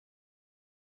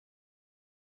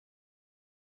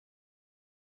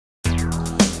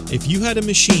If you had a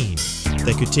machine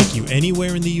that could take you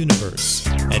anywhere in the universe,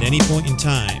 at any point in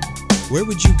time, where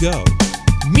would you go?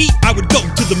 Me, I would go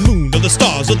to the moon, or the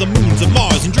stars, or the moons of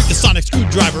Mars, and drink a sonic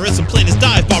screwdriver at some planet's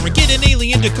dive bar, and get an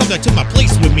alien to come back to my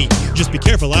place with me. Just be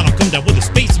careful, I don't come down with a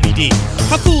space VD.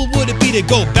 How cool would it be to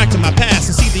go back to my past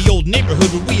and see the old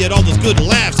neighborhood where we had all those good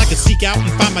laughs? I could seek out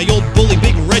and find my old bully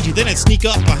Big Reggie, then I'd sneak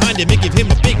up behind him and give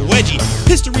him a big wedgie.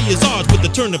 History is ours with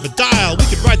the turn of a dial. We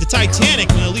could ride the Titanic,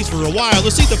 at least for a while, or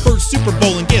see the first Super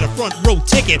Bowl and get a front row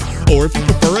ticket. Or if you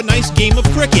prefer a nice game of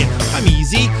cricket, I'm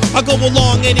easy, I'll go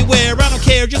along anywhere, I don't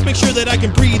care, just make sure that I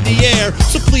can breathe the air.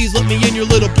 So please let me in your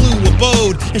little blue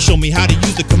abode and show me how to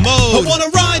use the commode. I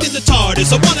wanna ride in the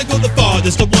TARDIS, I wanna go the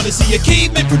farthest, I wanna see a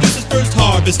caveman produce his first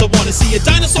harvest, I wanna see a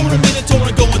dinosaur, a minotaur,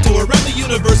 and go on tour around the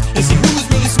universe and see who is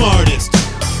really smartest.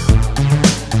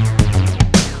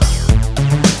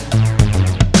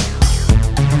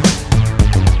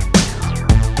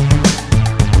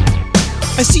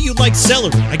 I see you like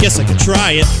celery, I guess I could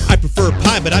try it. I prefer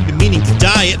pie, but I've been meaning to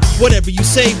diet. Whatever you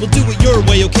say, we'll do it your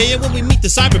way, okay? And when we meet the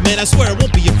Cybermen, I swear I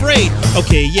won't be afraid.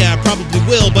 Okay, yeah, I probably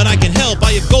will, but I can help.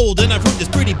 I have gold, and I've heard it's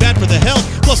pretty bad for the health.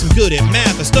 Plus, I'm good at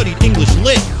math, I studied English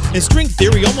lit. And string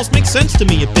theory almost makes sense to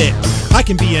me a bit. I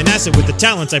can be an asset with the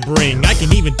talents I bring. I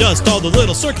can even dust all the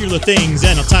little circular things,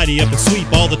 and I'll tidy up and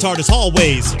sweep all the TARDIS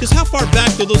hallways. Cause how far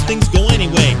back do those things go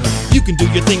anyway? You can do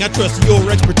your thing, I trust your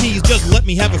expertise. Just let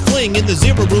me have a fling in the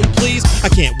zero room, please. I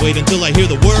can't wait until I hear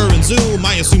the whir and zoom.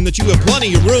 I assume that you have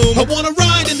plenty of room. I wanna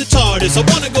ride in the TARDIS, I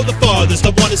wanna go the farthest,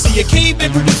 I wanna see a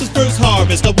caveman produce his first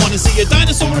harvest, I wanna see a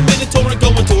dinosaur, a minotaur, and go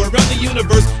on tour around the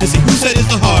universe and see whose head is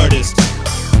the hardest.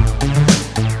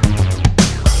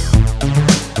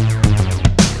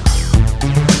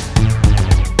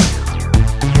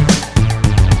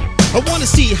 I wanna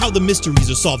see how the mysteries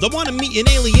are solved. I wanna meet an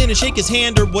alien and shake his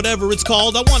hand or whatever it's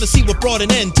called. I wanna see what brought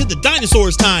an end to the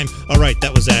dinosaurs' time. Alright,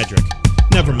 that was Adric.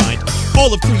 Never mind.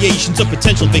 All of creation's a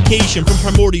potential vacation, from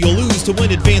primordial ooze to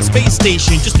an advanced space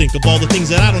station. Just think of all the things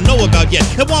that I don't know about yet.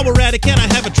 And while we're at it, can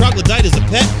I have a troglodyte as a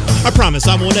pet? I promise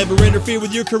I won't ever interfere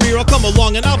with your career. I'll come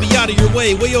along and I'll be out of your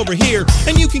way over here.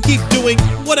 And you can keep doing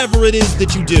whatever it is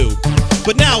that you do.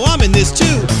 But now I'm in this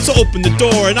too, so open the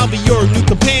door and I'll be your new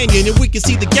companion, and we can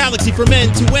see the galaxy from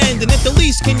end to end. And at the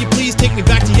least, can you please take me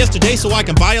back to yesterday so I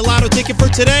can buy a lotto ticket for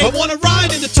today? I wanna ride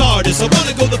in the TARDIS, I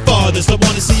wanna go the farthest, I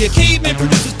wanna see a caveman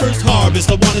produce his first harvest,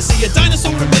 I wanna see a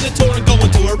dinosaur, a minotaur, and go on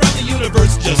tour around the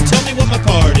universe. Just tell me what my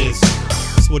part is.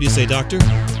 So what do you say, Doctor?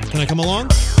 Can I come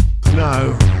along?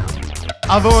 No.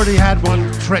 I've already had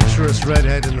one treacherous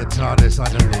redhead in the TARDIS, I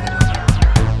don't need another.